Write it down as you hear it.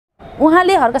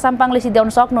उहाँले हर्का साम्पाङले सिध्याउन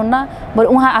सक्नुहुन्न बरु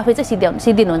उहाँ आफै चाहिँ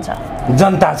सिद्धिनुहुन्छ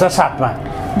जनता छ साथमा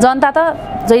जनता त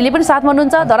जहिले पनि साथमा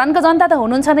हुनुहुन्छ धरानको जनता त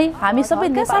हुनुहुन्छ नै हामी सबै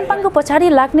साम्पाङको पछाडि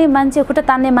लाग्ने मान्छे खुट्टा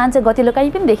तान्ने मान्छे गतिलो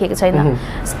कहीँ पनि देखेको छैन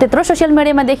त्यत्रो सोसियल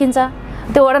मिडियामा देखिन्छ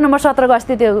त्यो वडा नम्बर 17 को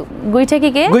अस्ति त्यो गुइठे कि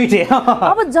के गुइठे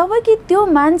अब जब कि त्यो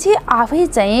मान्छे आफै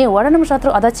चाहिँ वडा नम्बर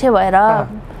 17 अध्यक्ष भएर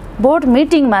बोर्ड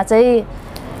मिटिङमा चाहिँ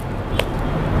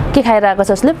के खाइरहेको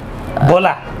छ उसले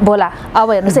बोला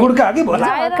अब हेर्नुस्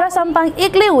हर्का साम्पाङ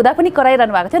एक्लै हुँदा पनि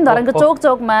कराइरहनु भएको थियो नि धरानको चोक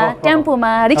चोकमा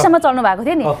टेम्पोमा रिक्सामा चल्नु भएको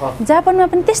थियो नि जापानमा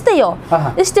पनि त्यस्तै हो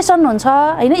स्टेसन हुन्छ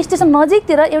हैन स्टेसन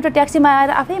नजिकतिर एउटा ट्याक्सीमा आएर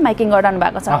आफै माइकिङ गरिरहनु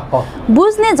भएको छ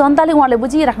बुझ्ने जनताले उहाँले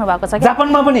बुझिराख्नु भएको छ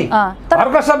जापानमा पनि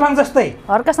हर्का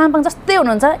साम्पाङ जस्तै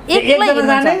हुनुहुन्छ एक्लै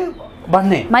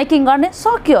भन्ने माइकिङ गर्ने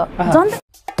सक्यो जनता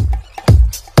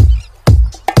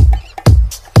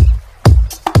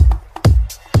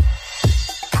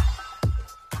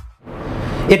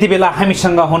यति बेला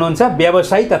हामीसँग हुनुहुन्छ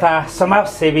व्यवसायी तथा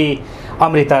समाजसेवी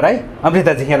अमृता राई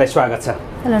अमृताजी यहाँलाई स्वागत छ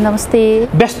हेलो नमस्ते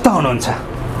व्यस्त हुनुहुन्छ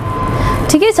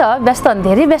ठिकै छ व्यस्त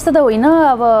धेरै व्यस्त त होइन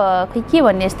अब खै के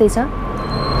भन्ने यस्तै छ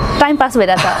टाइम पास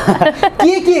भइरहेछ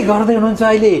के गर्दै हुनुहुन्छ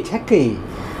अहिले ठ्याक्कै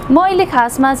म अहिले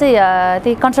खासमा चाहिँ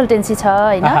त्यही कन्सल्टेन्सी छ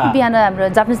हैन बिहान हाम्रो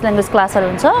जापानिज ल्याङ्ग्वेज क्लासहरु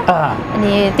हुन्छ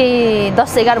अनि त्यही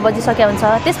 10-11 बजे सकिया हुन्छ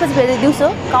त्यसपछि फेरि दिउँसो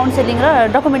काउन्सेलिङ र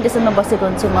डकुमेन्टेसनमा बसेको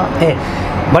हुन्छु म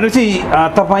भनेपछि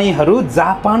तपाईहरु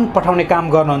जापान पठाउने काम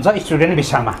गर्नुहुन्छ स्टुडेन्ट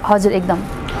भिसामा हजुर एकदम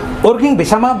वर्किङ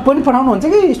भिसामा पनि पठाउनुहुन्छ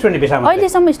कि स्टुडेन्ट भिसामा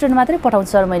अहिलेसम्म स्टुडेन्ट मात्रै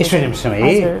पठाउँछु सर मैले स्टुडेन्ट भिसामा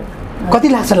कति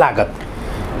लाग्छ लागत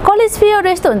कलेज फीहरु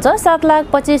यस्तो हुन्छ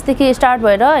 7,25,000 देखि स्टार्ट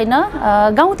भएर हैन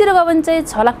गाउँतिर गयो भने चाहिँ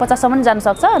 6,50,000 सम्म जान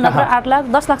सक्छ नत्र 8,00,000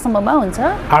 10,00,000 सम्ममा हुन्छ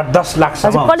 8-10 लाख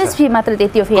सम्म कलेज फी मात्र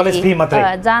त्यति हो कलेज फी मात्र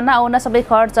जान आउन सबै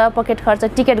खर्च पकेट खर्च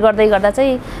टिकट गर्दै गर्दा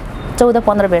चाहिँ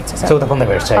 14-15 भेट्छ सर 14-15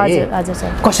 भेट्छ हजुर हजुर सर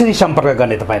कसरी सम्पर्क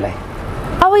गर्ने तपाईलाई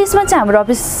अब यसमा चाहिँ हाम्रो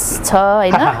अफिस छ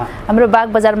हैन हाम्रो बाग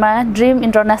बजारमा ड्रीम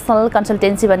इन्टरनेशनल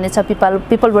कन्सल्टेन्सी भन्ने छ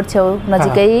पिपल बोर्ड छेउ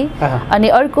नजिकै अनि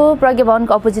अर्को प्रज्ञा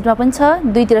भवनको अपोजिटमा पनि छ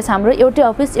दुईतिर छ हाम्रो एउटै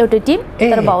अफिस एउटै टिम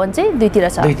तर भवन चाहिँ दुईतिर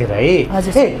छ दुईतिर है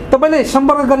हजुर तपाईले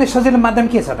सम्पर्क गर्ने सजिलो माध्यम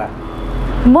के छ त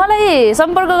मलाई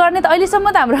सम्पर्क गर्ने त अहिलेसम्म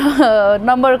त हाम्रो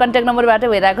नम्बर कन्ट्याक्ट नम्बरबाटै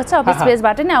भइरहेको छ अफिस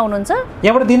पेजबाट नै आउनुहुन्छ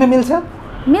यहाँबाट दिन मिल्छ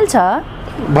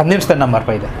भन्दिनुस् त नम्बर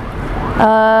पहिला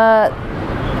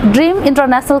ड्रीम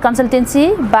इन्टरनेशनल कन्सल्टेन्सी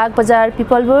बाग बजार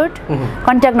पिपल बोर्ड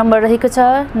कन्ट्याक्ट नम्बर रहेको छ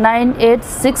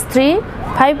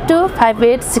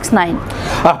 9863525869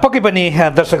 पक्कै पनि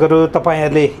दर्शकहरू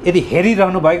तपाईहरुले यदि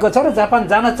हेरिरहनु भएको छ र जापान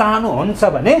जान चाहनुहुन्छ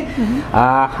भने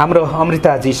हाम्रो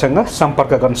अमृताजीसँग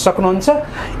सम्पर्क गर्न सक्नुहुन्छ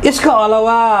यसका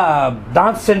अलावा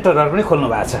डान्स सेन्टरहरु पनि खोल्नु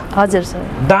भएको छ हजुर सर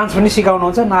डान्स पनि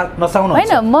सिकाउनुहुन्छ नसाउनुहुन्छ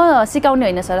हैन म सिकाउने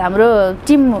हैन सर हाम्रो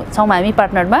टिम छौं हामी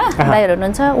पार्टनरमा दाइहरु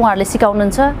हुनुहुन्छ उहाँहरुले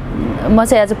सिकाउनुहुन्छ म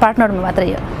चाहिँ एज अ पार्टनरमा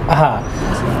मात्रै हो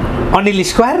अनिल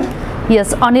स्क्वायर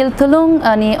यस अनिल थुलुङ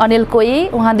अनि अनिल कोई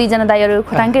उहाँ दुई जना दाइहरु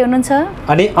खोटाङकै हुनुहुन्छ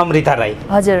अनि अमृता राई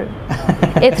हजुर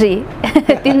A3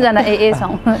 तीन जना ए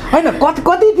छौं हैन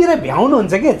कतितिर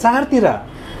भ्याउनुहुन्छ के चारतिर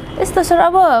यस्तो सर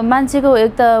अब मान्छेको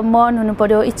एक त मन हुनु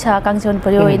पर्यो इच्छा आकांक्षा हुनु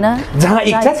पर्यो हैन जहाँ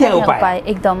इच्छा त्यहाँ उपाय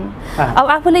एकदम अब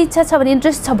आफूले इच्छा छ भने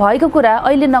इन्ट्रेस्ट छ भएको कुरा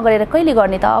अहिले नगरेर कहिले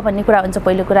गर्ने त भन्ने कुरा हुन्छ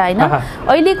पहिलो कुरा हैन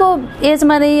अहिलेको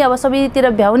एजमा नै अब सबैतिर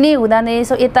भ्याउने हुँदा नै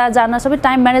सो यता जान सबै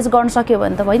टाइम म्यानेज गर्न सक्यो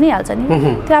भने त भइ नै हाल्छ नि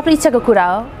त्यो आफ्नो इच्छाको कुरा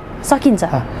हो सकिन्छ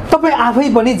तपाई आफै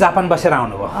पनि जापान बसेर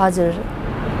आउनुभयो हजुर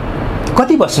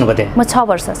कति बस्नुभयो त्यहाँ म 6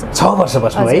 वर्ष छ 6 वर्ष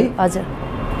बस्नु है हजुर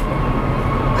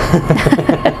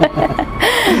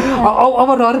अब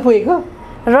रहर पुगेको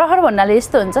रहर भन्नाले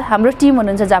यस्तो हुन्छ हाम्रो टिम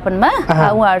हुनुहुन्छ जापानमा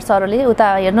उहाँहरु सरले उता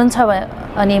हेर्नुहुन्छ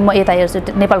अनि म यता हेर्छु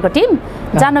नेपालको टिम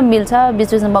जान मिल्छ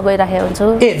बीचबीचमा म गइराखेको हुन्छु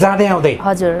जाँदै आउँदै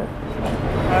हजुर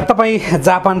तपाई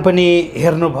जापान पनि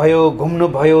हेर्नु भयो घुम्नु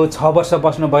भयो 6 वर्ष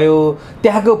बस्नु भयो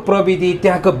त्यहाँको प्रविधि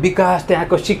त्यहाँको विकास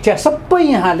त्यहाँको शिक्षा सबै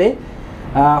यहाँले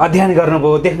अध्ययन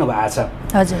गर्नुभयो देख्नु भएको छ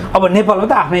हजुर अब नेपालमा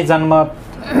त आफ्नै जन्म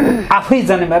आफै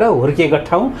जन्मेर हुर्किएको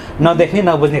ठाउँ नदेख्ने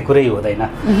नबुझ्ने कुरै हुँदैन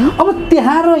अब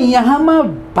त्यहाँ र यहाँमा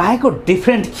पाएको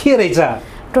डिफरेन्ट के रहेछ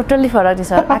टोटली फरक छ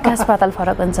आकाश पाताल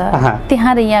फरक हुन्छ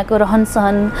त्यहाँ र यहाँको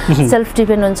रहनसहन सेल्फ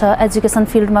डिपेन्ड हुन्छ एजुकेसन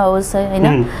फिल्डमा होस् हैन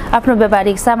आफ्नो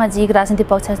व्यावहारिक सामाजिक राजनीतिक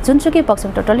पक्ष जुनसुकै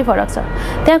पक्षमा टोटली फरक छ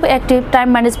त्यहाँको एक्टिभ टाइम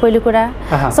म्यानेज पहिलो कुरा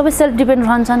सबै सेल्फ डिपेन्ड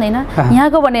रहन्छन् हैन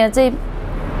यहाँको भने चाहिँ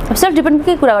सेल्फ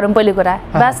डिपेन्डकै कुरा गरौँ पहिलो कुरा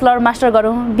ब्याचलर मास्टर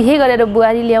गरौँ बिहे गरेर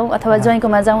बुहारी ल्याउँ अथवा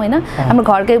ज्वाइँकोमा जाउँ हैन हाम्रो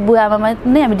घरकै बुवा आमामा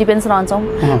नै हामी डिपेन्ड्स रहन्छौँ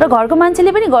र घरको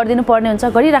मान्छेले पनि गरिदिनु पर्ने हुन्छ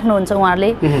गरिराख्नुहुन्छ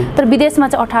उहाँहरूले तर विदेशमा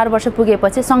चाहिँ 18 वर्ष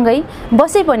पुगेपछि सँगै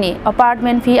बसे पनि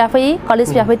अपार्टमेन्ट फी आफै कलेज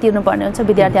फी आफै तिर्नु पर्ने हुन्छ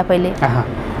विद्यार्थी आफैले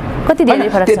कति धेरै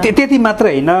फरक छ त्यति मात्र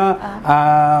हैन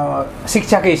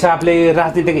शिक्षाको हिसाबले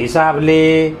राजनीतिको हिसाबले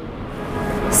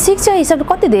शिक्षा हिसाबले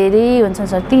कति धेरै हुन्छ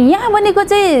सर त्यो यहाँ भनेको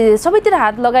चाहिँ सबैतिर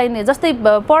हात लगाइने जस्तै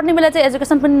पढ्ने बेला चाहिँ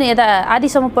एजुकेसन पनि यता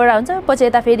आधीसम्म पढा हुन्छ पछि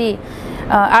यता फेरि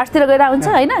आर्ट्सतिर गएर हुन्छ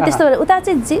होइन त्यस्तो उता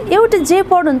चाहिँ एउटा जे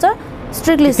पढ्नुहुन्छ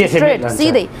स्ट्रिक्टली स्ट्रेट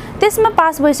सिधै त्यसमा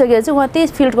पास भइसकेर चाहिँ उहाँ त्यही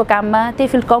फिल्डको काममा त्यही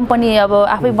फिल्ड कम्पनी अब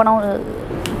आफै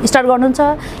स्टार्ट गर्नुहुन्छ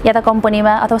या त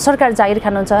कम्पनीमा अथवा सरकारी जागिर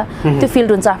खानुहुन्छ त्यो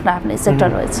फिल्ड हुन्छ आफ्नो आफ्नै सेक्टर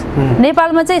रहेछ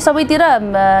नेपालमा चाहिँ सबैतिर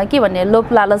के भन्ने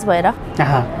लोभ लालच भएर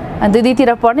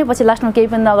दुईतिर पढ्ने पछि लास्टमा केही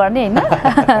पनि नगर्ने होइन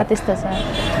त्यस्तो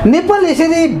छ नेपाल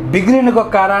यसरी बिग्रिनुको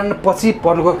कारण पछि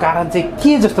पर्नुको कारण चाहिँ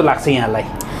के जस्तो लाग्छ यहाँलाई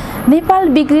नेपाल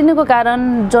बिग्रिनुको कारण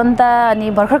जनता अनि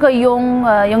भर्खरको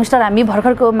यङस्टर हामी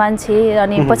भर्खरको मान्छे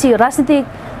अनि पछि राजनीतिक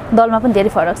दलमा पनि धेरै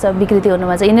फरक छ विकृति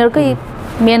हुनुमा चाहिँ यिनीहरूकै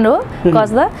मेन हो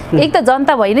कज त एक त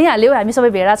जनता भइ नै हाल्यो हामी सबै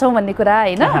भेडा छौँ भन्ने कुरा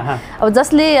होइन अब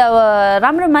जसले अब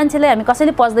राम्रो मान्छेलाई हामी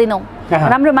कसैले पच्दैनौँ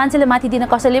राम्रो मान्छेले माथि दिन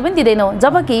कसैले पनि दिँदैनौँ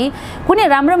जबकि कुनै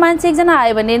राम्रो मान्छे एकजना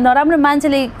आयो भने नराम्रो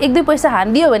मान्छेले 1-2 पैसा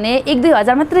हानिदियो भने 1-2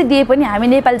 हजार मात्रै दिए पनि हामी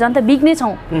नेपाली जनता बिग्ने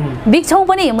छौँ बिग्छौँ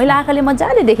पनि मैले आँखाले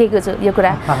मजाले देखेको छु यो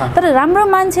कुरा तर राम्रो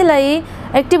मान्छेलाई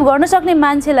एक्टिभ गर्न सक्ने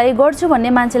मान्छेलाई गर्छु भन्ने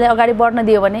मान्छेलाई अगाडि बढ्न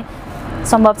दियो भने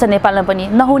सम्भव छ नेपालमा पनि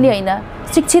नहुने होइन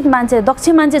शिक्षित मान्छे दक्ष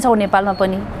मान्छे छौँ नेपालमा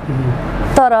पनि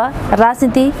तर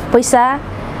राजनीति पैसा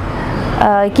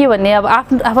के भन्ने अब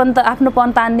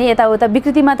आफ्नोपन तान्ने यताउता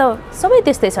विकृतिमा त सबै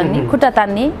त्यस्तै छन् नि खुट्टा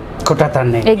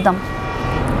तान्ने एकदम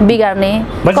बिगार्ने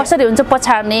कसरी हुन्छ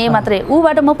पछाड्ने मात्रै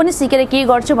ऊबाट म पनि सिकेर के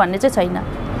गर्छु भन्ने चाहिँ छैन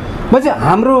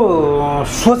हाम्रो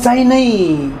सोचाइ नै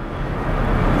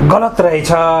गलत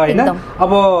रहेछ होइन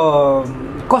अब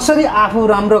कसरी आफू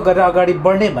राम्रो गरेर अगाडि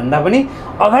बढ्ने भन्दा पनि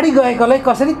अगाडि गएकोलाई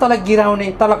कसरी तल गिराउने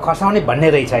तल खसाउने भन्ने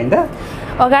रहेछ होइन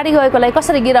अगाडि गएकोलाई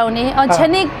कसरी गिराउने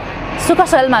क्षणिक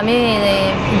सुखशैलमा हामी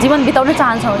जीवन बिताउन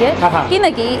चाहन्छौँ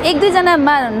किनकि 1-2 जना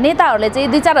नेताहरूले चाहिँ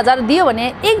 2-4 हजार दियो भने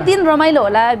एक दिन रमाइलो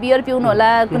होला बियर पिउनु होला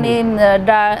कुनै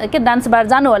डान्स बार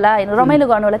जानु होला होइन रमाइलो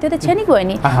गर्नु होला त्यो त क्षणिक हो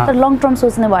नि तर लङ टर्म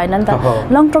सोच्ने भएन नि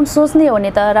त लङ टर्म सोच्ने हो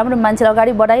भने त राम्रो मान्छेले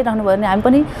अगाडि बढाइरहनु भयो भने हामी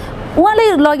पनि उहाँले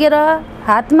लगेर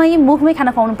हातमै मुखमै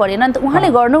खाना खुवाउनु परेन नि त उहाँले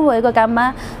गर्नुभएको काममा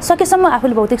सकेसम्म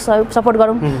आफूले भौतिक सपोर्ट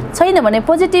गरौँ छैन भने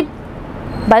पोजिटिभ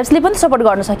भाइब्सले पनि सपोर्ट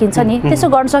गर्न सकिन्छ नि त्यसो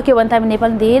गर्न सक्यो भने त हामी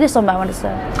नेपालमा धेरै सम्भावना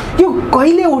छ यो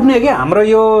कहिले उठ्ने कि हाम्रो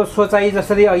यो सोचाइ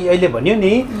जसरी अहिले भन्यो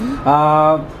नि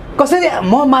कसरी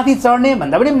म माथि चढ्ने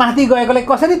भन्दा पनि माथि गएकोलाई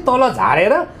कसरी तल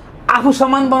झारेर आफू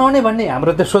समान बनाउने भन्ने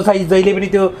हाम्रो त्यो सोचाइ जहिले पनि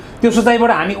त्यो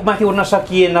सोचाइबाट हामी माथि उठ्न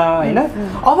सकिएन होइन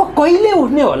अब कहिले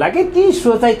उठ्ने होला कि ती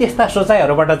सोचाइ त्यस्ता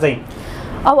सोचाइहरूबाट चाहिँ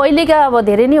अब अहिलेका अब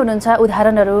धेरै नै हुनुहुन्छ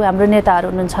उदाहरणहरू हाम्रो नेताहरू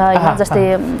हुनुहुन्छ होइन जस्तै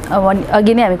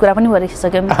अघि नै हामी कुरा पनि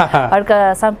गरिसक्यौँ हर्का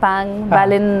साम्पाङ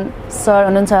बालेन सर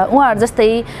हुनुहुन्छ उहाँहरू जस्तै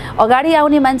अगाडि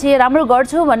आउने मान्छे राम्रो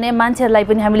गर्छु भन्ने मान्छेहरूलाई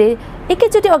पनि हामीले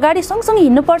एकैचोटि अगाडि सँगसँगै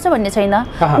हिँड्नुपर्छ भन्ने छैन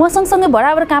उहाँ सँगसँगै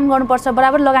बराबर काम गर्नुपर्छ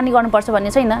बराबर लगानी गर्नुपर्छ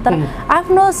भन्ने छैन तर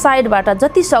आफ्नो साइडबाट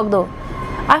जति सक्दो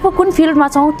आफू कुन फिल्डमा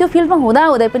छौँ त्यो फिल्डमा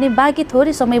हुँदाहुँदै पनि बाँकी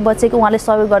थोरै समय बचेको उहाँले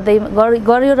सहयोग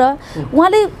गर्यो र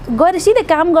उहाँले गएर सिधै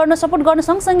काम गर्न सपोर्ट गर्न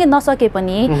सँगसँगै नसके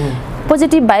पनि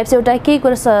पोजिटिभ भाइब्स एउटा केही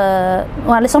कुरा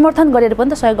उहाँले समर्थन गरेर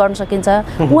पनि त सहयोग गर्न सकिन्छ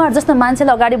उहाँहरू जस्तो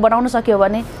मान्छेलाई अगाडि बढाउन सक्यो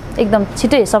भने एकदम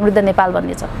छिटै समृद्ध नेपाल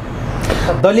बन्ने छ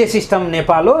दलीय सिस्टम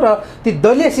नेपाल हो र ती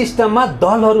दलीय सिस्टममा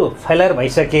दलहरू फैलाएर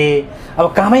भइसके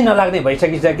अब कामै नलाग्ने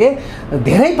भइसकिसके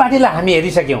धेरै पार्टीलाई हामी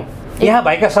हेरिसक्यौँ यहाँ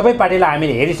भएका सबै पार्टीलाई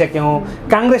हामीले हेरिसक्यौँ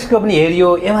काङ्ग्रेसको पनि हेरियो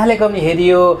एमालेको पनि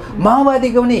हेरियो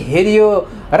माओवादीको पनि हेरियो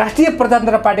राष्ट्रिय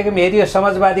प्रजातन्त्र पार्टीको पनि हेरियो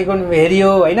समाजवादीको पनि हेरियो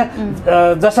होइन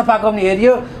जसपाको पनि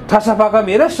हेरियो ठसपाको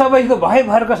पनि हेऱ्यो सबैको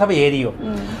भरको सबै हेरियो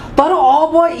तर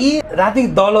अब यी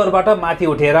राजनीतिक दलहरूबाट माथि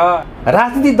उठेर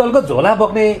राजनीतिक दलको झोला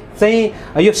बोक्ने चाहिँ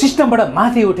यो सिस्टमबाट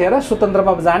माथि उठेर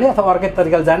स्वतन्त्रमा जाने अथवा अर्कै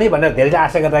तरिकाले जाने भनेर धेरैले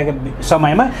आशा गरिरहेको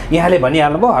समयमा यहाँले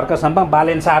भनिहाल्नुभयो हर्का साम्पाङ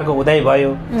बालेन शाहको उदय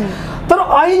भयो तर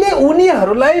अहिले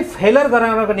उनीहरूलाई फेलर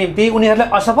गराउनको निम्ति उनीहरूलाई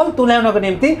असफल तुल्याउनको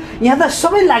निम्ति यहाँ त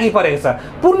सबै लागि परेको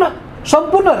छ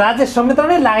सम्पूर्ण राज्य संयन्त्र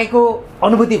नै लागेको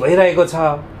अनुभूति भइरहेको छ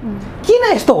किन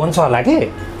यस्तो हुन्छ होला के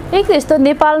एक त यस्तो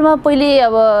नेपालमा पहिले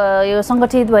अब यो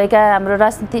सङ्गठित भएका हाम्रो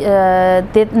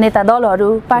राजनीतिक नेता दलहरू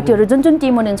पार्टीहरू जुन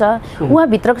टिम हुनुहुन्छ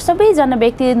उहाँभित्रको सबैजना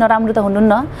व्यक्ति नराम्रो त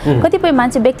हुनुहुन्न कतिपय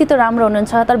मान्छे व्यक्तित्व राम्रो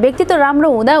हुनुहुन्छ तर व्यक्तित्व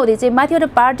राम्रो हुँदाहुँदै चाहिँ माथिबाट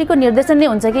पार्टीको निर्देशन नै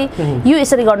हुन्छ कि यो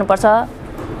यसरी गर्नुपर्छ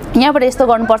यहाँबाट यस्तो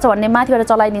गर्नुपर्छ भन्ने माथिबाट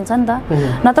चलाइदिन्छ नि त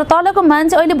नत्र तलको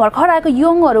मान्छे अहिले भर्खर आएको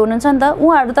यङहरू हुनुहुन्छ नि त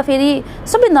उहाँहरू त फेरि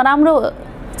सबै नराम्रो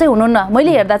चाहिँ हुनुहुन्न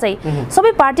मैले हेर्दा चाहिँ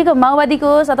सबै पार्टीको माओवादीको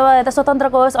होस् अथवा यता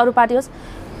स्वतन्त्रको होस् अरू पार्टी होस्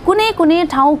कुनै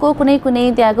ठाउँको कुनै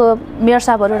त्यहाँको मेयर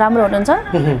साहबहरू राम्रो हुनुहुन्छ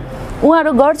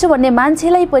उहाँहरू गर्छु भन्ने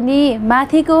मान्छेलाई पनि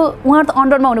माथिको उहाँहरू त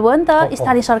अन्डरमा हुनुभयो नि त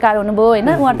स्थानीय सरकार हुनुभयो होइन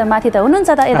उहाँहरू त माथि त हुनुहुन्छ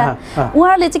त यता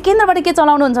उहाँहरूले चाहिँ केन्द्रबाट के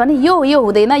चलाउनुहुन्छ भने यो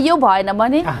हुँदैन यो भएन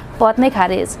भने पद नै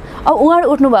खारेज अब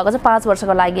उहाँहरू उठ्नु भएको छ 5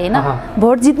 वर्षको लागि होइन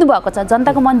भोट जित्नु भएको छ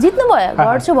जनताको मन जित्नु भयो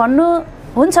गर्छु भन्नु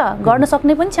हुन्छ गर्न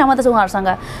सक्ने पनि क्षमता छ उहाँहरूसँग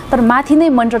तर माथि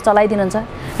नै मोनिटर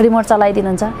चलाइदिनुहुन्छ रिमोट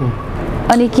चलाइदिनुहुन्छ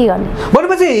अनि के गर्ने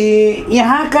भनेपछि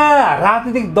यहाँका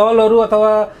राजनीतिक दलहरू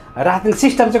अथवा राजनीतिक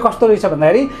सिस्टम चाहिँ कस्तो रहेछ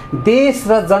भन्दाखेरि देश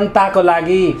र जनताको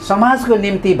लागि समाजको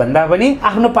निम्ति भन्दा पनि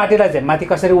आफ्नो पार्टीलाई चाहिँ माथि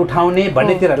कसरी उठाउने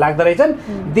भन्नेतिर लाग्दो रहेछन्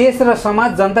देश र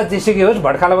समाज जनता जेसुकै होस्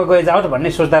भड्कालोमा गए जाओस्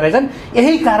भन्ने सोच्दा रहेछन्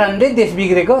यही कारणले देश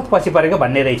बिग्रेको पछि परेको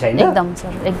भन्ने रहेछ हैन एकदम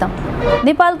सर एकदम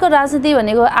नेपालको राजनीति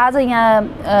भनेको आज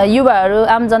यहाँ युवाहरू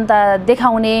आम जनता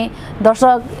देखाउने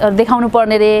दर्शक देखाउनु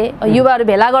पर्ने रे युवाहरू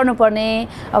भेला गर्नुपर्ने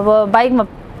अब बाइकमा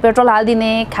पेट्रोल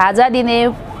हाल्दिने खाजा दिने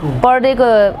पर डेको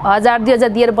 1000-2000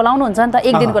 दिएर बोलाउनु हुन्छ नि त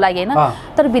एक दिनको लागि हैन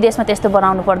तर विदेशमा त्यस्तो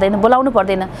बोलाउनु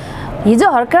पर्दैन हिजो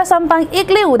हर्का साम्पाङ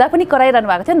एक्लै हुँदा पनि कराइरहनु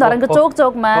भएको थियो नि धरानको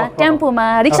चोकमा टेम्पोमा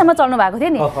रिक्सामा चल्नु भएको थियो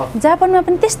नि जापानमा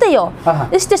पनि त्यस्तै हो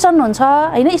स्टेसन हुन्छ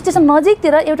हैन स्टेसन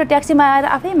नजिकतिर एउटा ट्याक्सीमा आएर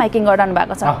आफै माइकिङ गरिरहनु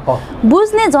भएको छ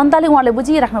बुझ्ने जनताले उहाँले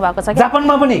बुझिराख्नु भएको छ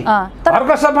जापानमा पनि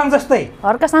हर्का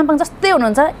साम्पाङ जस्तै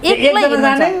हुनुहुन्छ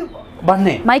एक्लै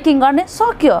भन्ने माइकिङ गर्ने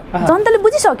सक्यो जनताले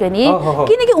बुझिसक्यो नि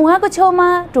किनकि उहाँको छेउमा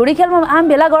ढोडी खेलमा आम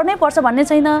भेला गर्नै पर्छ भन्ने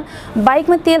छैन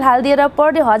बाइकमा तेल हालिदिएर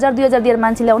पर डे 1000-2000 दिएर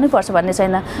मान्छे ल्याउनै पर्छ भन्ने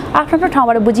छैन आफ्नो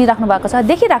ठाउँबाट बुझिराख्नु भएको छ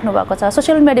देखिराख्नु भएको छ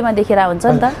सोसियल मिडियामा देखिरा हुन्छ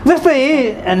नि त जस्तै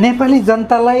नेपाली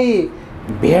जनतालाई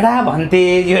भेडा भन्थे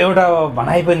यो एउटा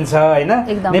भनाइ पनि छ हैन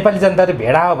नेपाली जनताले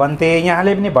भेडा भन्थे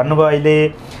यहाँले पनि भन्नुभयो अहिले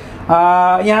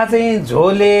यहाँ चाहिँ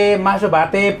झोले मासु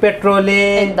भाते पेट्रोलले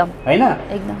हैन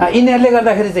यिनीहरूले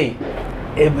गर्दाखेरि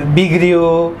चाहिँ बिग्रियो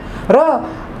र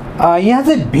यहाँ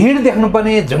चाहिँ भिड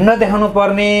देख्नुपर्ने झुन्ड देखाउनु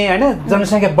पर्ने हैन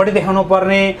जनसङ्ख्या बढी देखाउनु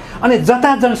पर्ने अनि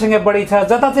जता जनसङ्ख्या बढी छ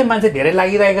जता चाहिँ मान्छे धेरै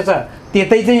लागिरहेको छ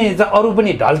त्यतै चाहिँ अरू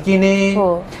पनि ढल्किने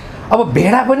अब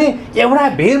भेडा पनि एउटा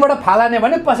भिडबाट फालाने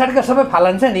भने पछाडिका सबै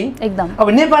फालन्छ नि अब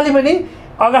नेपाली पनि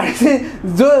अगाडि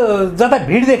चाहिँ जता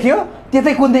भिड देख्यो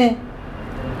त्यतै कुद्ने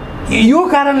यो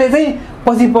कारणले चाहिँ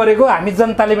पछि परेको हामी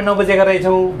जनताले पनि नबुझेका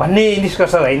रहेछौँ भन्ने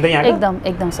निष्कर्ष होइन यहाँ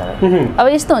एकदम सर अब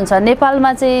यस्तो हुन्छ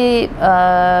नेपालमा चाहिँ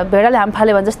भेडाले हाम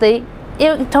फाल्यो भने जस्तै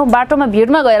एक ठाउँ बाटोमा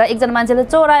भिडमा गएर एकजना मान्छेले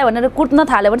चोरायो भनेर कुट्न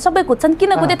थाल्यो भने सबै कुट्छन्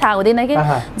किन कुदे थाहा हुँदैन कि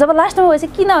जब लास्टमा गएपछि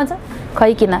किन भन्छ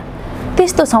खै किन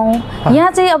त्यस्तो छौँ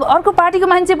यहाँ चाहिँ अब अर्को पार्टीको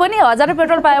मान्छे पनि 1000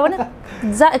 पेट्रोल पायो भने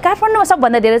काठमाडौँमा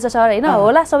सबभन्दा धेरै छ सर होइन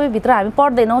होला सबैभित्र हामी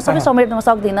पढ्दैनौँ सबै समेट्न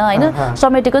सक्दिनँ होइन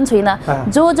समेटेको पनि छुइनँ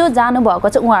जो जानुभएको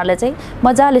छ उहाँहरूले चाहिँ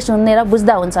मजाले सुनेर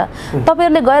बुझ्दा हुन्छ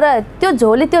तपाईँहरूले गएर त्यो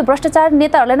झोले त्यो भ्रष्टाचार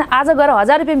नेताहरूलाई नै आज गएर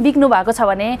 1000 रुपियाँ बिक्नु भएको छ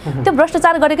भने त्यो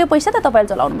भ्रष्टाचार गरेकै पैसा त तपाईँले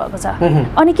चलाउनु भएको छ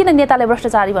अनि किन नेताले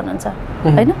भ्रष्टाचारी भन्नुहुन्छ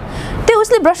होइन त्यो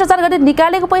उसले भ्रष्टाचार गरेर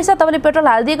निकालेको पैसा तपाईँले पेट्रोल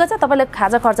हालिदिएको छ तपाईँले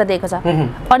खाजा खर्च दिएको छ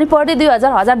अनि पर डे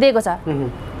 2000 दिएको छ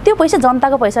त्यो पैसा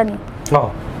जनताको पैसा नि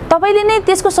तपाईले नै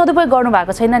त्यसको सदुपयोग गर्नु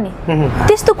भएको छैन नि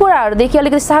त्यस्तो कुराहरुदेखि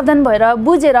अलिकति सावधान भएर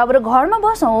बुझेर अब घरमा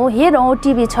बसौँ हेरौँ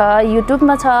टिभी छ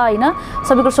युट्युबमा छ हैन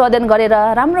सबै कुरो अध्ययन गरेर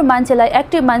राम्रो मान्छेलाई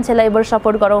एक्टिभ मान्छेलाई बरु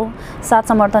सपोर्ट गरौँ साथ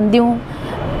समर्थन दिउँ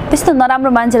त्यस्तो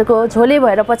नराम्रो मान्छेहरुको झोले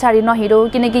भएर पछाडी नहिँडौ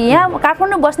किनकि यहाँ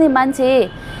काठमाडौँ बस्ने मान्छे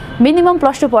मिनिमम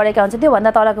 +2 पढेका हुन्छ त्यो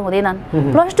भन्दा तलको हुँदैनन्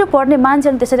 +2 पढ्ने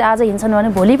मान्छेहरु त्यसरी आज हिँड्छन् भने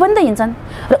भोलि पनि त हिँड्छन्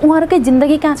र उहाँहरुकै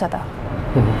जिन्दगी कहाँ छ त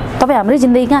तपाई हाम्रो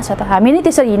जिन्दगी कहाँ छ त हामी नै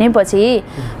त्यसरी हिँडेपछि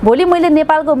भोलि मैले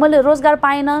नेपालको मैले रोजगार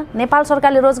पाएन नेपाल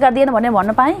सरकारले रोजगार दिएन भने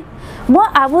भन्न पाएँ म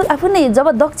आफू नै जब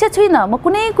दक्ष छैन म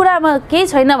कुनै कुरामा केही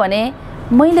छैन भने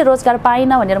मैले रोजगार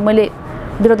पाएन भनेर मैले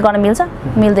विरोध गर्न मिल्छ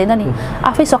मिल्दैन नि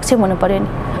आफै सक्षम हुनु पर्यो नि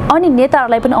अनि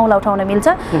नेताहरूलाई पनि औँला उठाउन मिल्छ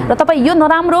र तपाई यो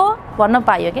नराम्रो भन्न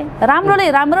पाइयो के राम्रोले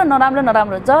राम्रो नराम्रो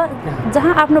नराम्रो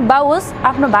जहाँ आफ्नो बाउ होस्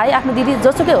आफ्नो भाइ आफ्नो दिदी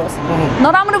जसुकै होस्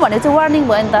नराम्रो भने चाहिँ वार्निङ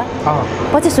भयो नि त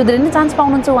पछि सुध्रिने चान्स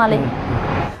पाउनुहुन्छ उहाँले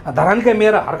धरानकै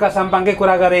मेयर हर्का साम्पाङकै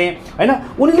कुरा गरे हैन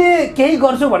उनले केही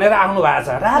गर्छु भनेर आउनु भएको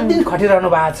छ रात दिन खटिरहनु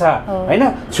भएको छ हैन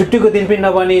छुट्टीको दिन पनि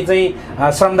नबनी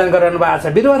चाहिँ श्रमदान गरिरहनु भएको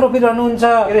छ बिरुवा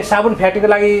रोपिरहनुहुन्छ साबुन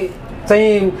फ्याक्ट्रीको लागि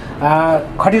चाहिँ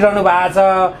खटिरहनु भएको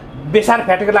छ बेसार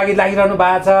फ्याक्ट्रीको लागि लागिरहनु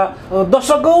भएको छ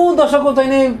दशकौं चाहिँ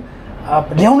नै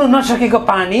ल्याउन नसकेको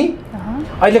पानी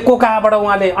अहिले कोकाबाट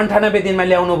उहाँले 98 दिनमा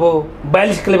ल्याउनु भयो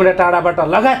 42 किलोमिटर टाढाबाट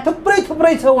लगायत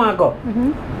थुप्रै छ उहाँको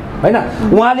हैन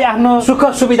उहाँले आफ्नो सुख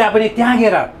सुविधा पनि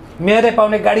त्यागेर मेयरले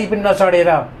पाउने गाडी पनि नचढेर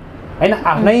हैन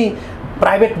आफ्नै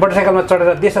प्राइभेट मोटरसाइकलमा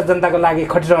चढेर देश जनताको लागि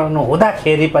खटिरहनु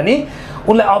हुँदाखेरि पनि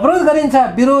उनलाई अवरोध गरिन्छ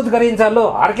विरोध गरिन्छ लो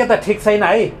हर्के त ठीक छैन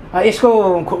है यसको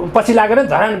पछि लागेर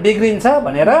धरान बिग्रिन्छ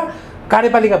भनेर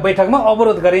कार्यपालिका बैठकमा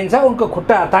अवरोध गरिन्छ उनको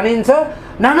खुट्टा तानिन्छ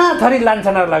नाना थरी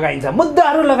लान्छनाहरू लगाइन्छ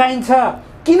मुद्दाहरू लगाइन्छ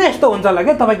किन यस्तो हुन्छ होला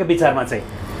के तपाईको विचारमा चाहिँ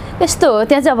यस्तो हो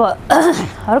त्यहाँ चाहिँ अब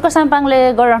हर्क साम्पाङले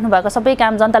गरिराख्नु भएको सबै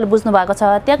काम जनताले बुझ्नु भएको छ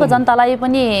त्यहाँको जनतालाई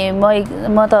पनि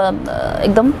म त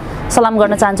एकदम सलाम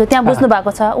गर्न चाहन्छु त्यहाँ बुझ्नु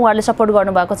भएको छ उहाँहरूले सपोर्ट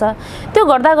गर्नुभएको छ त्यो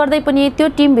गर्दा गर्दै पनि त्यो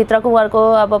टिमभित्रको उहाँहरूको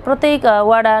अब प्रत्येक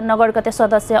वडा नगरका त्यो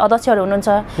सदस्य अध्यक्षहरू हुनुहुन्छ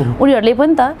उनीहरूले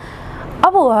पनि त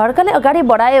अब हर्कले अगाडि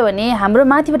बढायो भने हाम्रो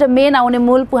माथिबाट मेन आउने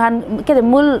मूल पुहान के अरे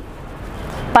मूल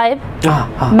पाइप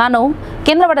मानौ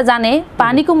केन्द्रबाट जाने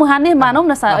पानीको मुहान नै मानौ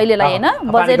न अहिलेलाई हैन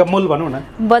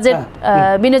बजेट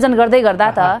विनियोजन गर्दै गर्दा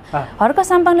त हर्क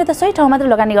साम्पाङले त सही ठाउँ मात्र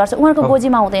लगानी गर्छ उहाँको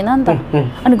गोजीमा आउँदैन नि त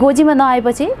अनि गोजीमा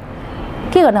नआएपछि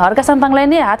के गर्ने हर्क साम्पाङलाई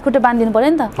नै हात खुट्टा बाँधिदिनु पर्यो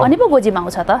नि त अनि पो गोजीमा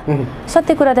आउँछ त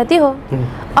सत्य कुरा त त्यो हो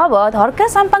अब हर्क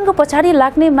साम्पाङको पछाडि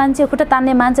लाग्ने मान्छे खुट्टा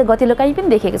तान्ने मान्छे गतिलो कहीँ पनि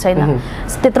देखेको छैन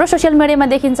त्यत्रो सोसियल मिडियामा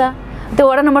देखिन्छ त्यो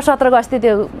वडा नम्बर 17 को अस्ति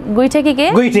त्यो गुइठे कि के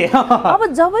अब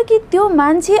जब कि त्यो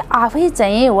मान्छे आफै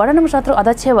चाहिँ वडा नम्बर 17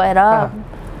 अध्यक्ष भएर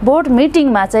बोर्ड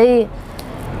मिटिङमा चाहिँ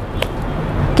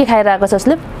के खाइरहेको छ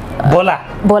उसले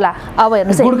बोला अब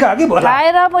हेर्नुहोस्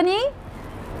खाएर पनि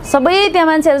सबै त्यहाँ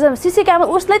मान्छेहरु सीसी क्यामेरा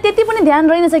उसलाई त्यति पनि ध्यान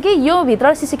रहेनछ कि यो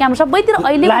भित्र सीसी क्यामेरा सबैतिर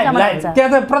अहिले पनि क्यामेरा हुन्छ त्यहाँ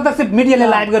त प्रत्यक्ष मिडियाले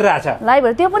लाइभ गरिरहेछ लाइभ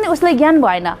त्यो पनि उसलाई ज्ञान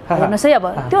भएन हेर्नुस् है अब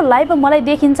त्यो लाइभमा मलाई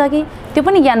देखिन्छ कि त्यो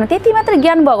पनि ज्ञान त्यति मात्र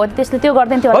ज्ञान भएको त्यसले त्यो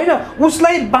गर्दैन थियो हैन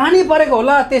उसलाई बानी परेको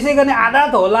होला त्यसै गर्ने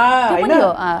आदत होला हैन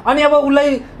अनि अब उसलाई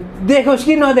देखोस्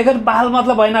कि नदेखोस् बाल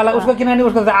मतलब भएन होला उसको किनभने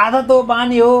उसको आदत हो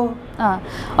बानी हो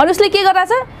अनि उसले के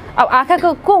गरिरहेछ अब आँखाको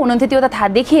को हुनुहुन्थ्यो त्यो त थाहा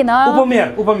देखिएन उपमेयर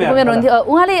हुनुहुन्थ्यो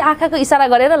उहाँले आँखाको इशारा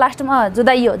गरेर लास्टमा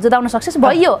जुदाउन सक्सेस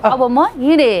भयो अब म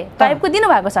हिँडे टाइपको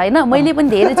दिनुभएको छ हैन मैले पनि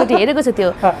धेरैचोटि हेरेको छु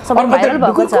त्यो सबै भाइरल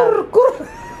भएको छ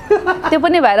त्यो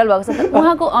पनि भाइरल भएको छ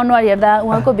उहाँको अनुहार हेर्दा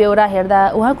उहाँको बेहोरा हेर्दा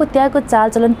उहाँको त्यहाँको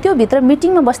चालचलन त्यो भित्र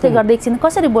मिटिङमा बस्दै गर्दै एकछिन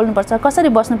कसरी बोल्नुपर्छ कसरी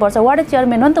बस्नुपर्छ वार्ड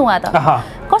चेयरम्यान हो नि त उहाँ त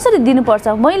कसरी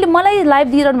दिनुपर्छ मलाई लाइभ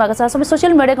दिइरहनु भएको छ सबै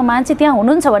सोसियल मिडियाको मान्छे त्यहाँ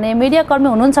हुनुहुन्छ भने मिडिया कर्मी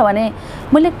हुनुहुन्छ भने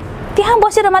मैले त्यहाँ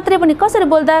बसेर मात्रै पनि कसरी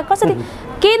बोल्दा कसरी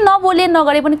के नबोले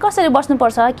नगरे पनि कसरी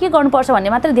बस्नुपर्छ के गर्नुपर्छ भन्ने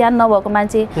मात्रै ध्यान नभएको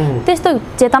मान्छे त्यस्तो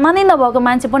चेतना नै नभएको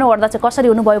मान्छे पनि ओर्दा चाहिँ कसरी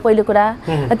हुनुभयो पहिलो कुरा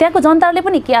त्यहाँको जनताले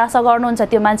पनि के आशा गर्नुहुन्छ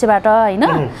त्यो मान्छेबाट हैन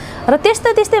र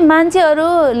त्यस्तै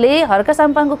मान्छेहरूले हर्क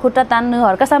साम्पाङको खुट्टा तान्नु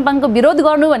हर्क साम्पाङको विरोध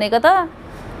गर्नु भनेको त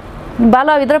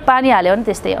बालुवाभित्र पानी हाल्यो भने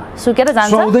त्यस्तै हो सुकेर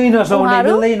जान्छ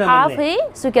आफै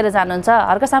सुकेर जानुहुन्छ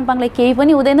हर्क साम्पाङले केही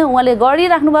पनि हुँदैन उहाँले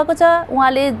गरिराख्नु भएको छ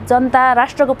उहाँले जनता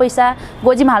राष्ट्रको पैसा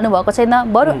गोजीमा हाल्नु भएको छैन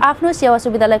बरु आफ्नो सेवा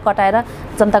सुविधालाई कटाएर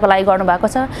जनताको लागि गर्नु भएको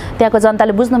छ त्यहाँको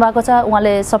जनताले बुझ्नु भएको छ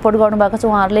उहाँले सपोर्ट गर्नु भएको छ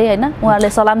उहाँहरूले हैन उहाँहरूले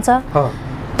सलाम छ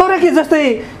तर के जस्तै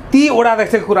ती वडा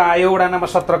अध्यक्षको कुरा आयो वडा नम्बर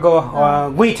 17 को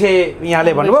गुइठे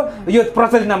यहाँले भन्नुभयो यो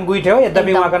प्रचलित नाम गुइठे हो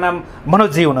यद्यपि उहाँको नाम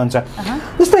मनोजजी हुनुहुन्छ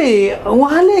जस्तै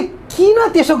उहाँले किन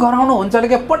त्यसो गराउनु हुन्छ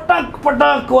के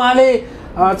पटक उहाँले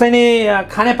चाहिँ नि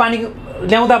खाने पानी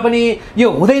ल्याउँदा पनि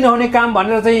यो हुँदै नहुने काम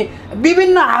भनेर चाहिँ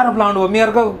विभिन्न आरोप लाउनुभयो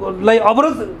मेयरकोलाई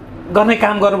अवरोध गर्ने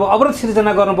काम गर्नुभयो अवरोध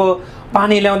सिर्जना गर्नुभयो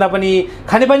पानी ल्याउँदा पनि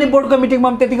खानेपानी बोर्डको मिटिङमा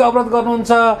पनि त्यतिकै अवरोध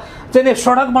गर्नुहुन्छ चाहिँ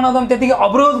सडक बनाउँदा पनि त्यतिकै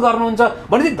अवरोध गर्नुहुन्छ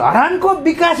भनेपछि धरानको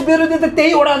विकास विरोधी त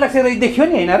त्यही वडा अध्यक्ष देखियो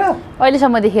नि हैन र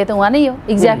अहिलेसम्म देखिए त उहाँ नै हो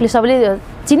एक्ज्याक्टली सबैले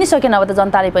चिनिसकेन अब त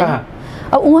जनताले पनि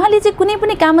अब उहाँले चाहिँ कुनै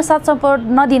पनि काममा साथ सपोर्ट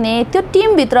नदिने त्यो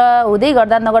टिमभित्र हुँदै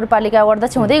गर्दा नगरपालिका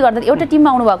अध्यक्ष हुँदै गर्दा एउटा टिममा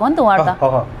आउनु भएको हो नि त उहाँ त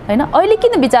हैन अहिले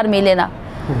किन विचार मिलेन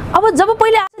अब जब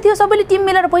पहिले आएको थियो सबैले टिम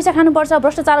मिलेर पैसा खानुपर्छ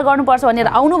भ्रष्टाचार गर्नुपर्छ भनेर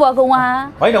आउनु भएको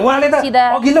उहाँ हैन उहाँले त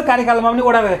अघिल्लो कार्यकालमा पनि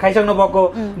वडा खाइसक्नु भएको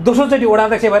दोस्रो चोटि वडा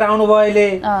अध्यक्ष भएर आउनु भयो अहिले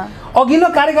अघिल्लो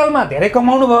कार्यकालमा धेरै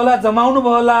कमाउनु भयो होला जमाउनु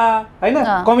भयो होला हैन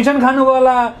कमिसन खानु भयो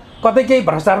होला कतै केही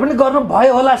भ्रष्टाचार पनि गर्नु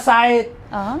भयो होला सायद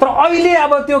तर अहिले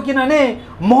अब त्यो किनभने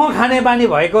मह खाने बानी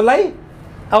भएकोलाई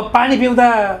अब पानी पिउँदा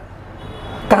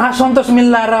कहाँ सन्तोष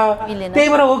मिल्ला र त्यही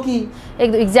भएर हो कि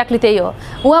एक्ज्याक्टली त्यही हो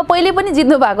उहाँ पहिले पनि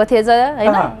जित्नु भएको थिएछ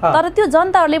हैन तर त्यो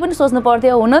जनताहरूले पनि सोच्नु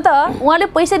पर्थ्यो हुन त उहाँले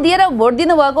पैसा दिएर भोट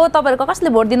दिनुभएको तपाईहरुको कसले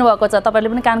भोट दिनुभएको छ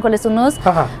तपाईहरुले पनि कान खोले सुन्नुस्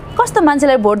कस्तो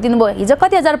मान्छेलाई भोट दिनुभयो हिजो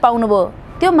कति हजार पाउनुभयो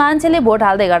त्यो मान्छेले भोट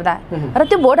हाल्दै गर्दा र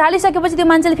त्यो भोट हालिसकेपछि त्यो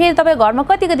मान्छेले फेरि तपाईको घरमा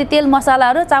कति तेल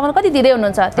मसालाहरु चामल कति दिदै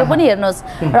हुनुहुन्छ त्यो पनि हेर्नुस्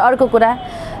र अर्को कुरा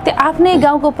त्यो आफ्नै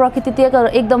गाउँको प्रकृति त्यहाँ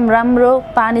एकदम राम्रो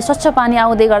पानी स्वच्छ पानी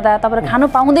आउँदै गर्दा तपाईहरु खानु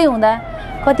पाउँदै हुँदा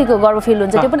कतिको गर्व फिल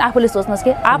हुन्छ त्यो पनि आफूले सोच्नुस्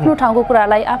के आफ्नो ठाउँको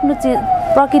कुरालाई आफ्नो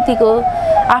प्रकृतिको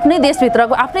आफ्नै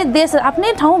देशभित्रको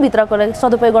आफ्नै ठाउँभित्रको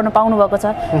सदुपयोग गर्न पाउनु भएको छ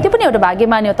त्यो पनि एउटा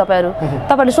भाग्यमानी हो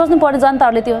तपाईहरुले सोच्नु पर्यो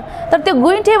जनताहरूले त्यो तर त्यो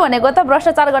गुइठे भनेको त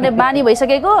भ्रष्टाचार गर्ने बानी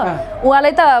भइसकेको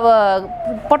उहाँलाई त अब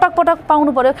पटक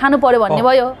पाउनु पर्यो खानु पर्यो भन्ने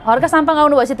भयो हर्का साम्पाङ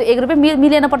आउनु भएपछि त्यो 1 रुपैयाँ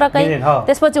मिलेन पटक्कै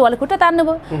त्यसपछि उहाँले खुट्टा तान्नु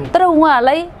भयो तर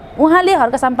उहाँलाई उहाँले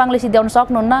हर्का साम्पाङले सिध्याउन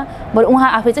सक्नुहुन्न, बरु उहाँ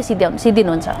आफै चाहिँ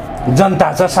सिद्धिनुहुन्छ। जनता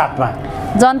छ साथमा,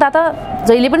 जनता त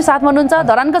जहिले पनि साथमा हुनुहुन्छ,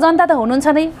 धरानका जनता त हुनुहुन्छ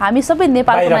नै, हामी सबै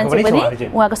नेपालको मान्छे पनि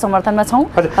उहाँको समर्थनमा छौँ।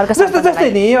 जस्तै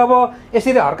नि अब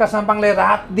यसरी हर्का साम्पाङले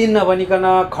रात दिन नभनिकन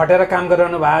खटेर काम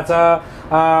गरिरहनु भएको छ,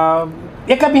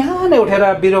 एका बिहानै उठेर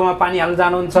बिरुवामा पानी हाल्न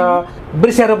जानुहुन्छ,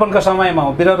 वृक्षारोपणको समयमा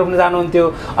बिरुवा रोप्न जानुहुन्थ्यो,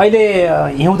 अहिले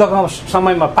हिउँदको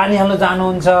समयमा पानी हाल्न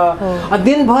जानुहुन्छ,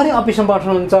 दिनभरि अफिसमा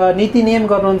बस्नुहुन्छ, नीति नियम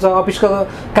गर्नुहुन्छ, अफिसको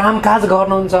कामकाज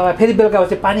गर्नुहुन्छ, फेरि बेलुका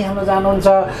पछि पानी हाल्न जानुहुन्छ,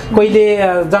 कहिले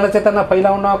जनचेतना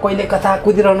फैलाउन, कहिले कथा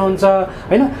कुदिरहनुहुन्छ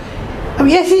होइन। अब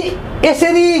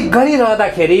यसरी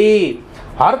गरिरहँदाखेरि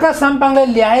हर्का साम्पाङले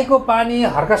ल्याएको पानी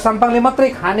हर्का साम्पाङले मात्रै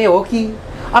खाने हो कि,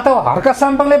 अथवा हर्का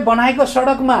साम्पाङले बनाएको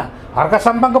सडकमा हर्का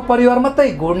साम्पाङको परिवार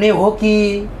मात्रै घुड्ने हो कि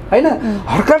होइन,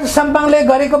 हर्का साम्पाङले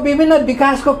गरेको विभिन्न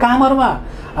विकासको कामहरूमा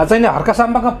चाहिँ हर्का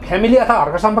साम्पाङको फ्यामिली अथवा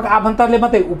हर्का साम्पाङको आफन्तहरूले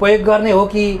मात्रै उपयोग गर्ने हो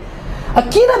कि,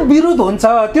 किन विरोध हुन्छ?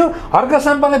 त्यो हर्का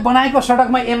साम्पाङले बनाएको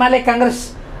सडकमा एमाले काङ्ग्रेस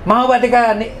माओवादीका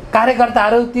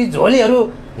कार्यकर्ताहरू ती झोलीहरू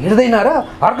हिँड्दैन र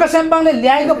हर्का साम्पाङले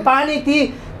ल्याएको पानी ती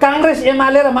काङ्ग्रेस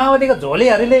एमाले र माओवादीको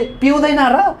झोलीहरूले पिउँदैन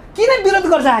र किन विरोध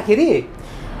गर्छ आखिरी?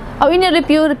 अब यिनीहरूले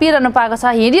पिइरहनु पाएको छ,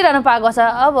 हिँडिरहनु पाएको छ।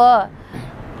 अब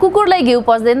कुकुरलाई घिउ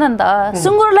पच्दैन नि त,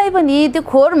 सुँगुरलाई पनि त्यो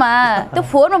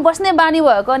फोहोरमा बस्ने बानी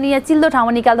भएको अनि यहाँ चिल्दो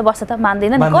ठाउँमा निकाल्दा बस्छ त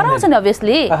मान्दैन नि, कराउँछ नि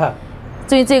अभियसली,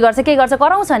 चुइचुइ गर्छ के गर्छ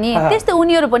कराउँछ नि। त्यस्तो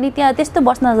उनीहरू पनि त्यहाँ त्यस्तो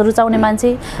बस्न रुचाउने मान्छे,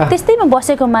 त्यस्तैमा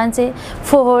बसेको मान्छे,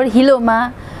 फोहोर हिलोमा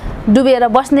डुबेर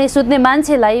बस्ने सुत्ने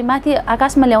मान्छेलाई माथि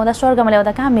आकाशमा ल्याउँदा स्वर्गमा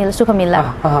ल्याउँदा कहाँ सुख मिल्ला?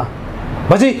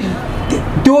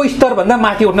 त्यो स्तरभन्दा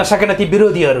माथि उठ्न सकेन ती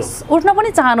विरोधीहरू, उठ्न पनि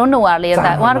चाहनुहुन्न उहाँहरूले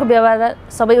हेर्दा, उहाँहरूको व्यवहार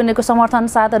सबै उनीहरूको समर्थन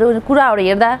साथहरू कुराहरू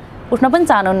हेर्दा उठ्न पनि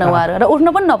चाहनुहुन्न उहाँहरू, र उठ्न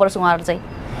पनि नपर्छ उहाँहरू चाहिँ।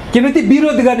 किनकि ती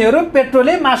विरोध गर्नेहरू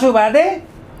पेट्रोले मासु भाँडे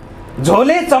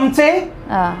झोले चम्चे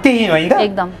त्यही होइन त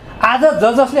एकदम। आज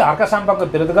जसले हर्का साम्पाङको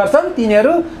विरोध गर्छन्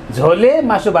तिनीहरू झोले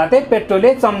मासु भाते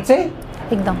पेट्रोले चम्चे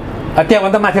एकदम,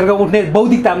 त्यहाँभन्दा माथिको उठ्ने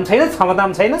बौद्धिकता पनि छैन, क्षमता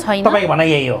पनि छैन, तपाईँको भनाइ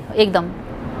यही हो एकदम।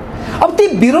 अब ती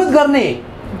विरोध गर्ने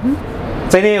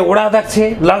चाहिँ वडा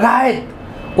अध्यक्ष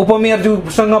लगायत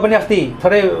उपमेयरज्यूसँग पनि अस्ति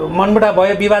थोरै मनमुटा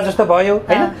भयो, विवाद जस्तो भयो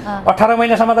होइन। 18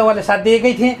 महिनासम्म त उहाँले साथ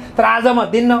दिएकै थिएँ, तर आज म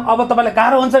दिन्न, अब तपाईँलाई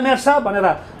गाह्रो हुन्छ मेयर साहब भनेर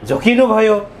झोकिनु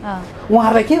भयो।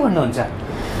 उहाँहरूलाई के भन्नुहुन्छ?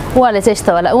 उहाँले चाहिँ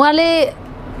यस्तो होला, उहाँले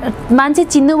मान्छे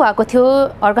चिन्नु भएको थियो,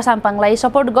 हर्का साम्पाङलाई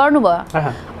सपोर्ट गर्नुभयो,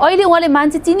 अहिले उहाँले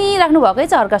मान्छे चिनिराख्नु भएकै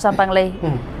छ हर्का साम्पाङलाई,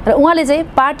 र उहाँले चाहिँ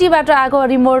पार्टीबाट आएको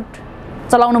रिमोट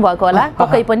चलाउनु भएको होला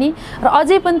पक्कै पनि। र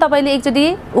अझै पनि तपाईँले एकचोटि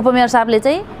उपमेयर साहबले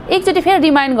चाहिँ एकचोटि फेरि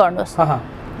रिमाइन्ड गर्नुहोस्,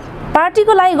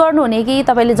 पार्टीको लागि गर्नुहुने कि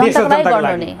तपाईँले जनताको लागि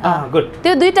गर्नुहुने,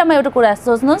 त्यो दुईटामा एउटा कुरा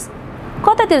सोच्नुहोस्,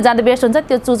 कतातिर जाँदा बेस्ट हुन्छ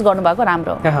त्यो चुज गर्नुभएको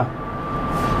राम्रो।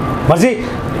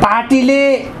 पार्टीले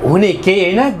हुने केही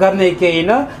होइन, गर्ने केही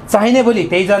होइन, चाहिने भोलि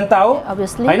त्यही जनता हो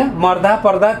होइन, मर्दा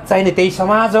पर्दा चाहिने त्यही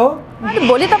समाज हो।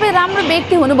 भोलि तपाईँ राम्रो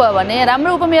व्यक्ति हुनुभयो भने,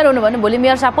 राम्रो उपमेयर हुनुभयो भने भोलि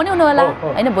मेयर साहब पनि हुनु होला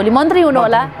होइन, भोलि मन्त्री हुनु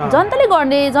होला, जनताले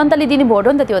गर्ने, जनताले दिने भोट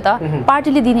हो नि त त्यो त,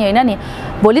 पार्टीले दिने होइन नि।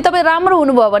 भोलि तपाईँ राम्रो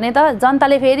हुनुभयो भने त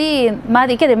जनताले फेरि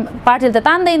माथि के अरे पार्टीले त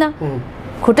तान्दैन,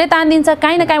 खुट्टै तानिदिन्छ,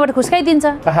 काहीँ न काहीँबाट खुस्काइदिन्छ।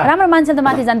 राम्रो मान्छेले त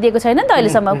माथि जान दिएको छैन नि त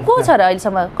अहिलेसम्म, को छ र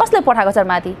अहिलेसम्म, कसले पठाएको छ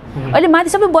माथि? अहिले माथि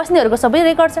सबै बस्नेहरूको सबै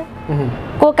रेकर्ड छ,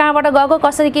 को कहाँबाट गएको,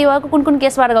 कसरी के भएको, कुन कुन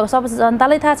केसबाट गएको, सब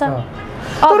जनतालाई थाहा छ।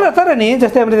 तर नि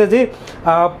जस्तै अमृताजी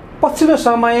पछिल्लो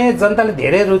समय जनताले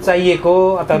धेरै रुचाइएको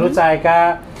अथवा रुचाएका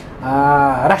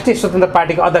राष्ट्रिय स्वतन्त्र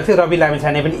पार्टीको अध्यक्ष रवि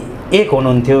लामिछाने पनि एक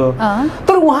हुनुहुन्थ्यो,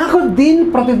 तर उहाँको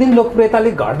दिन प्रतिदिन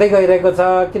लोकप्रियताले घट्दै गइरहेको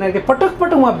छ, किनकि पटक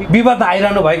पटक उहाँ विवाद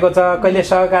आइरहनु भएको छ, कहिले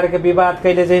सहकारीको विवाद,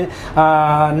 कहिले चाहिँ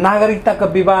नागरिकताको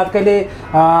विवाद, कहिले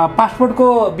पासपोर्टको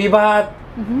विवाद,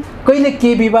 कहिले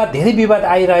के विवाद, धेरै विवाद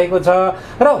आइरहेको छ।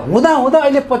 र हुँदा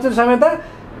अहिले पछिल्लो समय त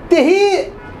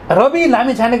त्यही रवि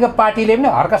लामिछानेको पार्टीले पनि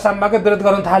हर्का साम्पाङको विरोध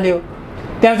गर्न थाल्यो।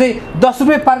 त्यहाँ चाहिँ 10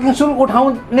 रुपियाँ पार्किङ शुल्क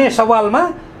उठाउने सवालमा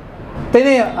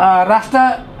त्यही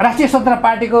राष्ट्रिय स्वतन्त्र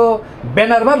पार्टीको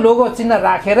ब्यानरमा लोगो चिन्ह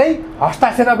राखेरै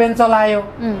हस्ताक्षर अभियान चलायो।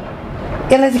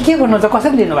 यसलाई चाहिँ के भन्नुहुन्छ,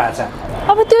 कसरी लिनु भएको छ?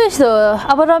 अब त्यो यस्तो,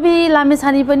 अब रवि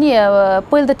लामिछाने पनि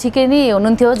पहिले त ठिकै नै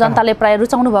हुनुहुन्थ्यो, जनताले प्रायः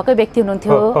रुचाउनु भएकै व्यक्ति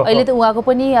हुनुहुन्थ्यो। अहिले त उहाँको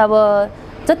पनि अब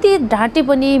जति ढाँटे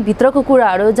पनि भित्रको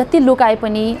कुराहरू जति लुकाए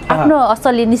पनि आफ्नो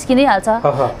असली निस्कि नै हाल्छ,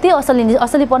 त्यो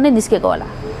असलीपन नै निस्केको होला,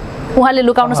 उहाँले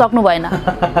लुकाउन सक्नु भएन।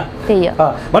 त्यही हो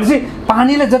भनेपछि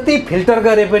पानीले जति फिल्टर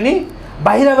गरे पनि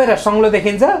बाहिर सङ्लो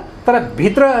देखिन्छ, तर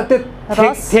भित्र त्यो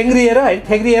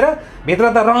थेग्रिएर भित्र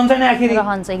त रहन्छ नि आखिरी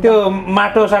त्यो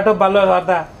माटो साटो बालुवा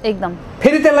सर्दा एकदम।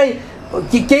 फेरि त्यसलाई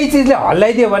केही चिजले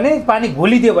हल्लाइदियो भने, पानी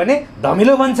घुलिदियो भने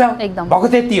धमिलो बन्छ, एकदम भएको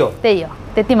त्यति हो। त्यही हो,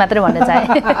 त्यति मात्रै भन्न चाहे।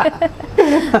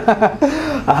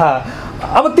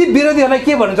 अब ती विरोधीहरूलाई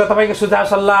के भन्नुहुन्छ, तपाईँको सुझाव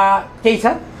सल्लाह केही छ?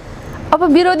 अब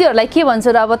विरोधीहरूलाई के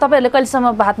भन्छु र अब तपाईँहरूले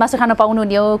कहिलेसम्म भात मासु खान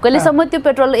पाउनुहुने हो कहिलेसम्म त्यो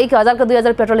पेट्रोल 1000 को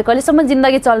 2000 पेट्रोलले कहिलेसम्म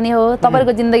जिन्दगी चल्ने हो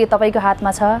तपाईँको जिन्दगी तपाईँको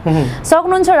हातमा छ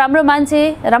सक्नुहुन्छ राम्रो मान्छे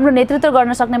राम्रो नेतृत्व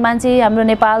गर्न सक्ने मान्छे हाम्रो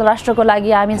नेपाल राष्ट्रको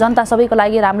लागि हामी जनता सबैको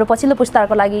लागि हाम्रो पछिल्लो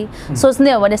पुस्ताको लागि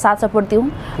सोच्ने हो भने साथ सपोर्ट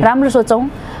दिउँ राम्रो सोचौँ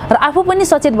र आफू पनि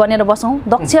सचेत बनेर बसौँ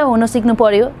दक्ष हुन सिक्नु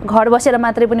पर्यो घर बसेर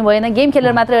मात्रै पनि भएन गेम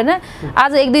खेलेर मात्रै होइन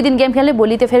आज 1-2 दिन गेम खेल्ने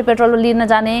भोलि त्यो फेरि पेट्रोल लिन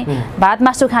जाने भात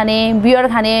मासु खाने बियर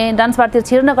खाने डान्स पार्टीतिर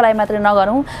छिर्नको लागि मात्रै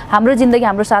नगरौँ हाम्रो जिन्दगी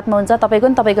हाम्रो साथमा हुन्छ तपाईँको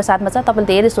पनि तपाईँको साथमा छ तपाईँले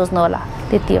धेरै सोच्नु होला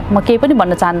त्यति हो म केही पनि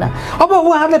भन्न चाहन्न अब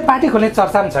उहाँहरूले पार्टी खोल्ने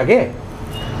चर्चा छ के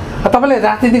तपाईँले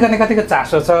राजनीति गर्ने कतिको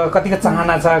चासो छ कतिको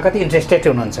चाहना छ कति इन्ट्रेस्टेड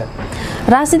हुनुहुन्छ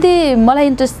राजनीति मलाई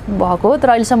इन्ट्रेस्ट भएको तर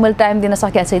अहिलेसम्म मैले टाइम दिन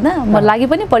सकेको छैन म लागि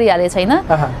पनि परिहालेको छैन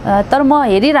तर म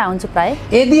हेरिरहेको हुन्छु प्राय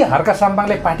यदि हर्का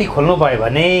साम्पाङले पार्टी खोल्नु भयो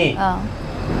भने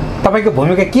तपाईँको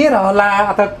भूमिका के रहला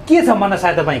अथवा के छ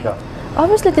मनसाय तपाईँको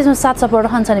अभियसली त्यसमा साथ सपोर्ट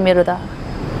रहन्छ नि मेरो त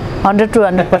 100 to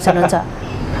 100% हुन्छ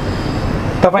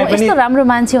तपाईँ पनि यस्तो राम्रो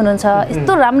मान्छे हुनुहुन्छ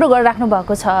यस्तो राम्रो गरेर राख्नु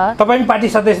भएको छ तपाईँ पनि पार्टी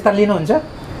सदस्यता लिनुहुन्छ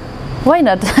Why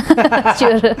not?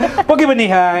 Sure. पक्कै पनि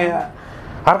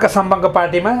हर्का साम्पाङको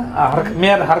पार्टीमा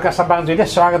मेयर हर्का साम्पाङजीले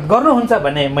स्वागत गर्नुहुन्छ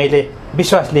भन्ने मैले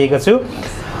विश्वास लिएको छु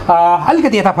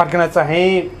अलिकति यता फर्किन चाहे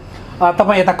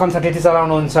तपाईँ यता कन्सल्टेन्सी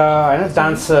चलाउनुहुन्छ हैन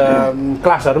डान्स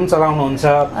क्लासहरु पनि चलाउनुहुन्छ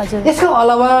यसको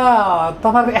अलावा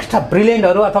तपाईहरुको एक्स्ट्रा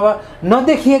ब्रिलियन्टहरु अथवा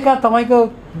नदेखिएका तपाईको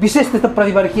विशेष त्यस्तो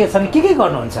प्रतिभा के छन् के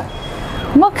गर्नुहुन्छ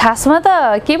म खासमा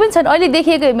त के पनि छैन अहिले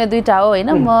देखिएको मेरो दुईटा हो हैन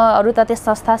म अरु त त्यस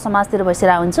संस्था समाजतिर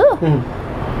बसिरा हुन्छु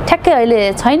ठ्याक्कै अहिले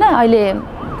छैन अहिले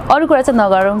अरु कुरा चाहिँ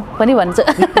नगरौँ पनि भन्छ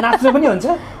नाच्नु पनि हुन्छ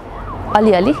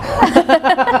अलिअलि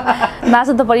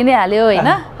नाच्नु त परि नै हाल्यो हैन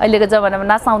अहिलेको जमानामा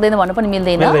नाच्न आउँदैन भन्नु पनि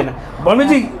मिल्दैन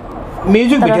भनेपछि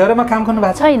म्युजिक भिडियोहरुमा काम गर्नु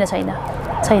भएको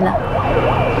छैन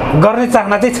गर्ने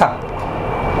चाहना चाहिँ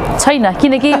छैन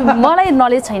किनकि मलाई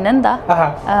नलेज छैन नि त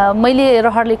मैले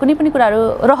रहरले कुनै पनि कुराहरु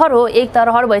रहर हो एक त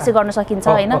रहर भएपछि गर्न सकिन्छ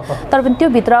हैन तर पनि त्यो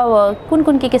भित्र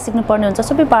कुन के सिक्नु पर्ने हुन्छ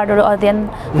सबै पार्टहरु अध्ययन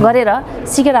गरेर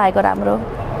सिकेर आएको राम्रो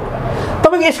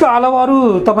तपाईको यसको अलावा अरु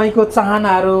तपाईको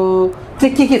चाहनाहरु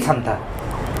चाहिँ के छन् त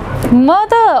म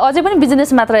त अझै पनि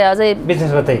बिजनेस मात्रै अझै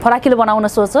बिजनेस मात्रै फराकिलो बनाउन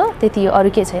सोच त्यति अरु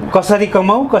के छैन कसरी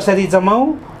कमाऊ कसरी जमाऊ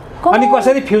अनि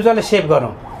कसरी फ्युचरले सेभ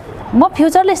गरौँ म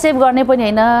फ्युचरले सेभ गर्ने पनि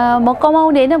हैन म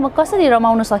कमाउने हैन म कसरी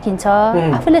रमाउन सकिन्छ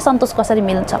आफूले सन्तोष कसरी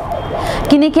मिल्छ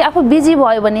किनकि आफू बिजी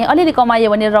भयो भने अलिअलि कमायो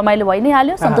भने रमाइलो भइ नै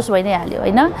हाल्यो सन्तोष भइ नै हाल्यो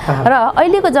हैन र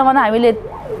अहिलेको जमाना हामीले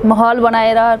महल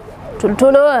बनाएर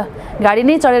ठुलठुलो गाडी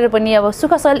नै चढेर पनि अब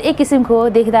सुखसल एक किसिमको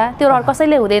देख्दा त्यो रहर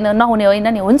कसैले हुँदैन नहुने होइन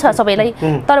नि हुन्छ सबैलाई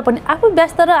तर पनि आफू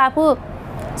व्यस्त र आफू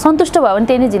सन्तुष्ट भयो भने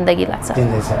त्यही नै जिन्दगी लाग्छ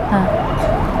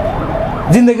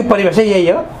जिन्दगी परिभाषा यही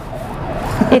हो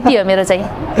यति हो मेरो चाहिँ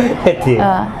यति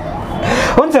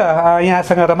हुन्छ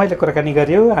यहाँसँग रमाइलो कुराकानी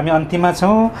गर्यो हामी अन्तिममा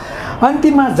छौँ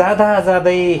अन्तिममा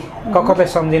जाँदै ककरले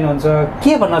सम्झिनुहुन्छ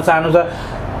के भन्न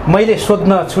चाहनुहुन्छ मैले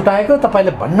सोध्न छुटाएको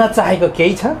तपाईले भन्न चाहेको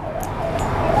केही छ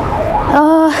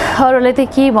अरूलाई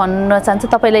चाहिँ के भन्न चाहन्छु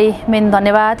तपाईलाई मेन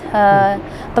धन्यवाद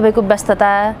तपाईको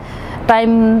व्यस्तता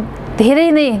टाइम धेरै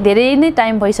नै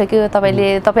टाइम भइसक्यो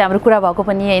तपाईँ हाम्रो कुरा भएको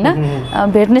पनि हैन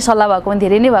भेट्ने सल्लाह भएको पनि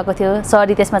धेरै नै भएको थियो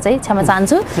सरी त्यसमा चाहिँ क्षमा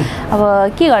चाहन्छु अब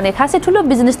के गर्ने खासै ठुलो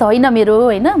बिजनेस त होइन मेरो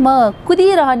हैन म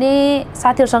कुदिरहने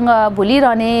साथीहरुसँग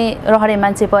भुलिरहने रहने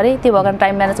मान्छे परे त्यो भएर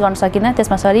टाइम म्यानेज गर्न सकिन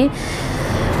त्यसमा सरी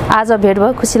आज भेट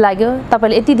भयो खुसी लाग्यो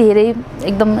तपाईले यति धेरै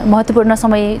एकदम महत्त्वपूर्ण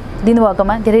समय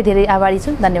दिनुभएकोमा धेरै आभारी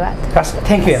छु धन्यवाद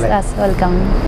थ्यांक यू वेलकम